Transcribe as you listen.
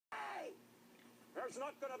There's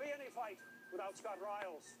not going to be any fight without Scott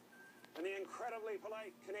Riles and the incredibly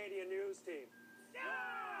polite Canadian news team. Yeah!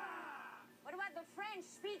 What about the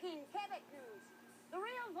French-speaking Quebec news? The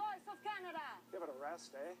real voice of Canada. Give it a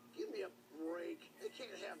rest, eh? Give me a break. They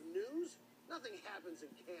can't have news. Nothing happens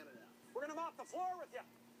in Canada. We're going to mop the floor with you.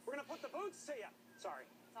 We're going to put the boots to you. Sorry.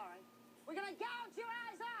 Sorry. We're going to gouge your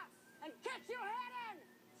eyes out and kick your head in.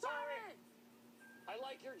 Sorry. I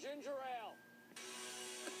like your ginger ale.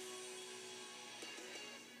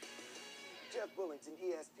 Jeff Bullington,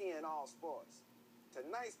 ESPN All Sports.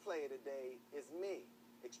 Tonight's play of the day is me,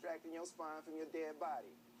 extracting your spine from your dead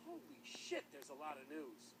body. Holy shit, there's a lot of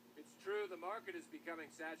news. It's true, the market is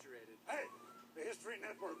becoming saturated. Hey, the History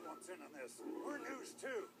Network wants in on this. We're news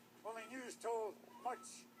too. Only news told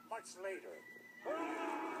much, much later.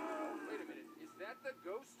 Wait a minute, is that the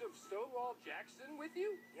ghost of Stonewall Jackson with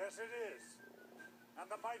you? Yes, it is.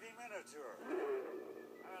 And the mighty Minotaur.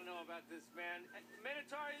 I don't know about this, man.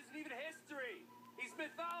 Minotaur isn't even history. He's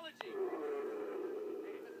mythology.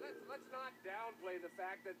 Hey, let's not downplay the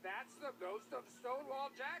fact that that's the ghost of Stonewall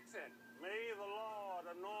Jackson. May the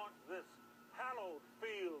Lord anoint this hallowed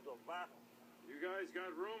field of battle. You guys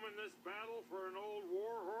got room in this battle for an old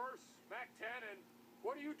war horse? MacTannen,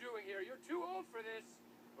 what are you doing here? You're too old for this.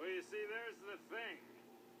 Well, you see, there's the thing.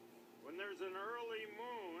 When there's an early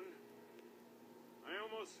moon, I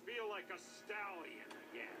almost feel like a stallion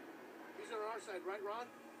again. He's on our side, right, Ron?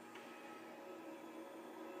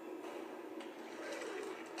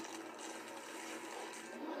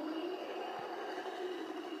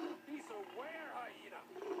 He's a were-hyena.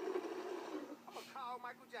 I'm gonna call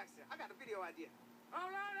Michael Jackson. I got a video idea. All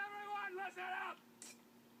right, everyone, listen up!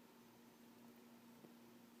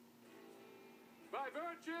 By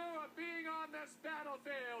virtue of being on this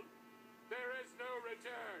battlefield, there is no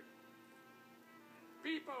return.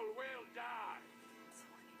 People will die. It's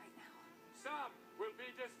working right now. Some will be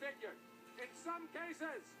disfigured. In some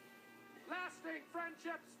cases, lasting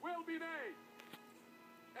friendships will be made.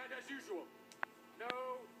 And as usual,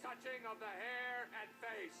 no touching of the hair and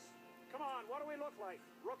face. Come on, what do we look like?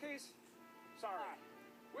 Rookies? Sorry.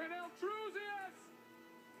 When Eltrusius,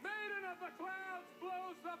 maiden of the clouds,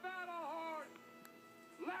 blows the battle horn,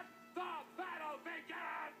 let the battle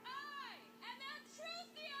begin! I am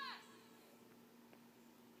Eltrusius!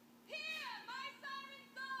 Hear my siren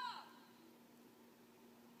song!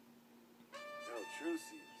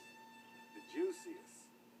 Eltrusius, the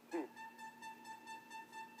juiciest.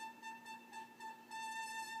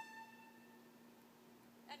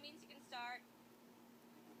 That means you can start.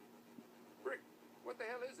 Rick, what the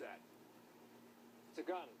hell is that? It's a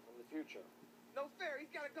gun from the future. No fair,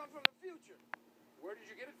 he's got a gun from the future. Where did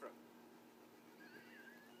you get it from?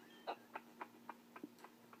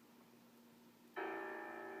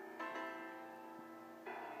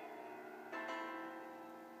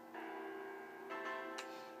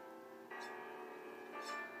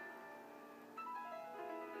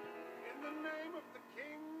 In the name of the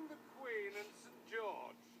King, the Queen, and St.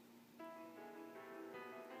 George.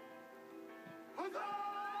 Huzzah!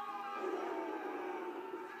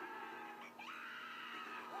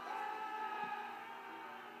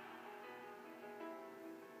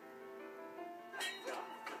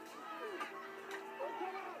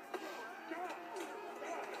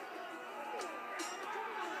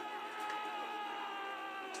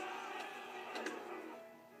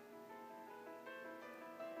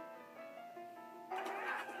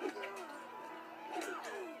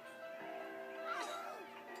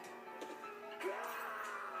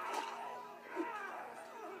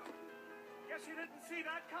 Guess you didn't see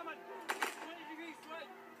that coming.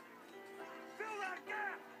 Fill that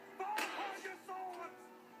gap! Fall upon your swords!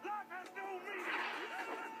 Life has no meaning!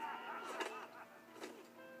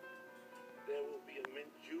 There will be a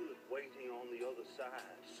mint julep waiting on the other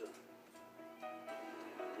side, son.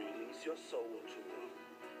 Release your soul to me.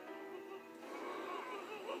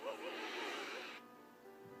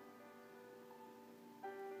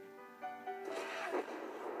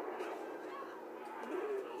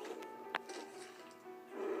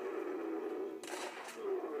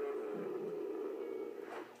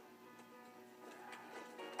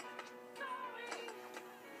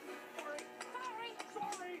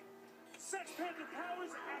 Sorry! Sex Panther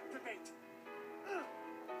powers activate!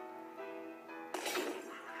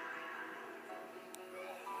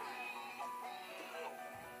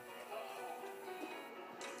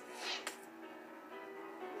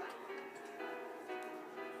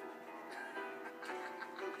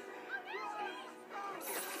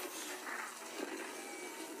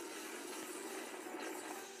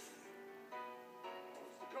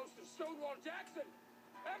 It's the ghost of Stonewall Jackson!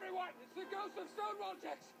 Everyone, it's the ghost of Stonewall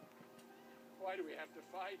Jackson! Why do we have to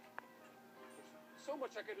fight? There's so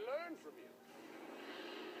much I could learn from you.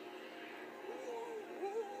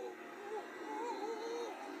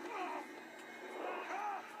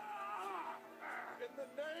 In the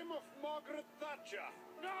name of Margaret Thatcher,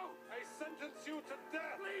 No! I sentence you to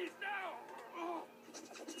death. Please, no!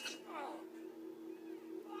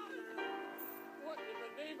 What in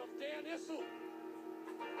the name of Dan Issel?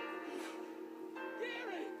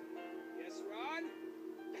 Gary! Yes, Ron?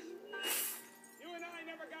 You and I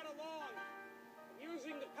never got along.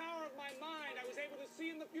 Using the power of my mind, I was able to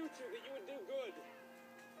see in the future that you would do good.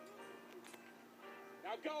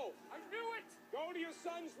 Now go. I knew it! Go to your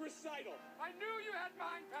son's recital I knew you had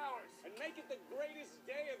mind powers! and make it the greatest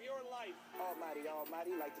day of your life. Almighty,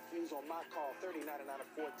 almighty, like the fuse on my call, 3099 of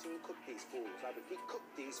 14, cook these fools. I repeat, cook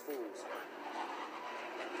these fools.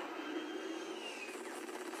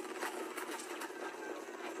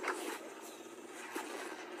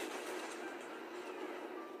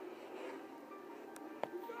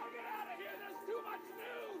 Gotta get out of here! There's too much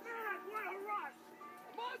news! Man, what a rush!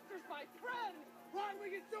 Monster's my friend! Ron,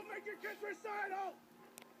 we can still make your kid's recital!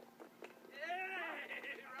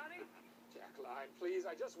 Hey, Ronnie? Jack Line, please.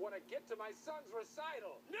 I just want to get to my son's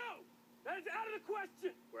recital. No! That is out of the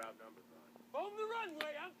question! We're outnumbered, Ron. On the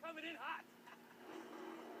runway, I'm coming in hot!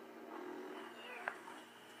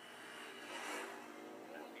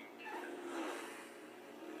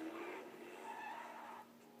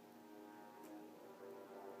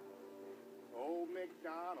 Old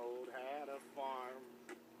MacDonald had a farm,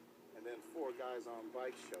 and then 4 guys on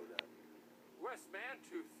bikes showed up. Wes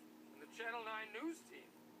Mantooth from the Channel 9 news team.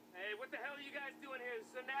 Hey, what the hell are you guys doing here?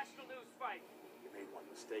 This is a national news fight. You made one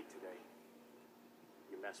mistake today.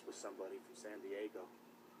 You messed with somebody from San Diego.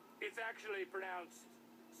 It's actually pronounced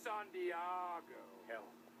San Diego. Hell,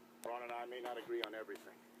 Ron and I may not agree on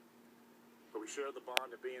everything, but we share the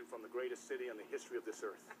bond of being from the greatest city in the history of this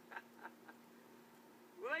earth.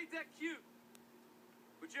 Well, ain't that cute?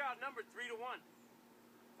 But you're outnumbered 3-1.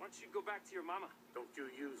 Why don't you go back to your mama? Don't you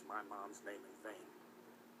use my mom's name in vain.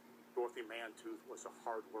 Dorothy Mantooth was a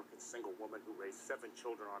hard-working single woman who raised 7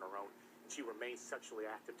 children on her own, and she remained sexually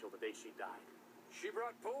active till the day she died. She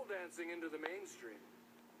brought pole dancing into the mainstream.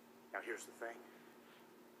 Now here's the thing.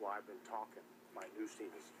 While I've been talking, my news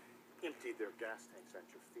team has emptied their gas tanks at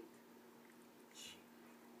your feet.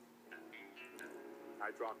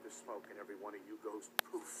 I drop this smoke and every one of you goes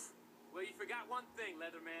poof. Well, you forgot one thing,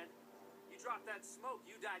 Leatherman. You drop that smoke,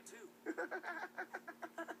 you die too.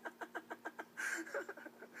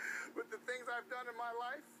 With the things I've done in my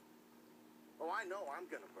life, oh, I know I'm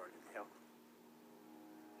gonna burn in hell.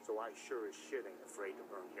 So I sure as shit ain't afraid to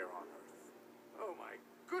burn here on Earth. Oh, my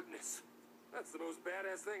goodness. That's the most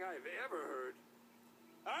badass thing I've ever heard.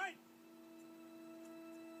 All right.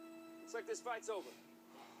 Looks like this fight's over.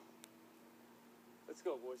 Let's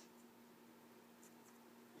go, boys.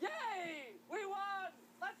 Yay! We won!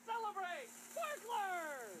 Let's celebrate!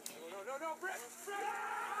 Sparklers! No, Brett!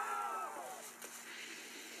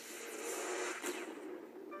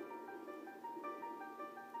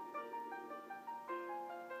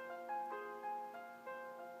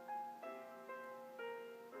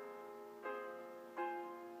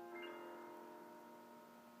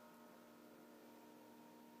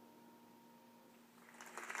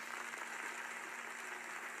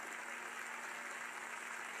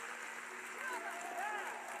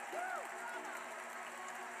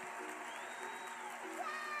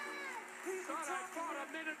 Thought I fought a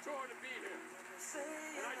Minotaur to be here.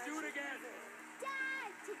 And I'd do it again.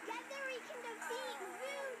 Dad, together we can defeat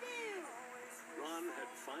Voodoo! Ron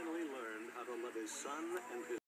had finally learned how to love his son and his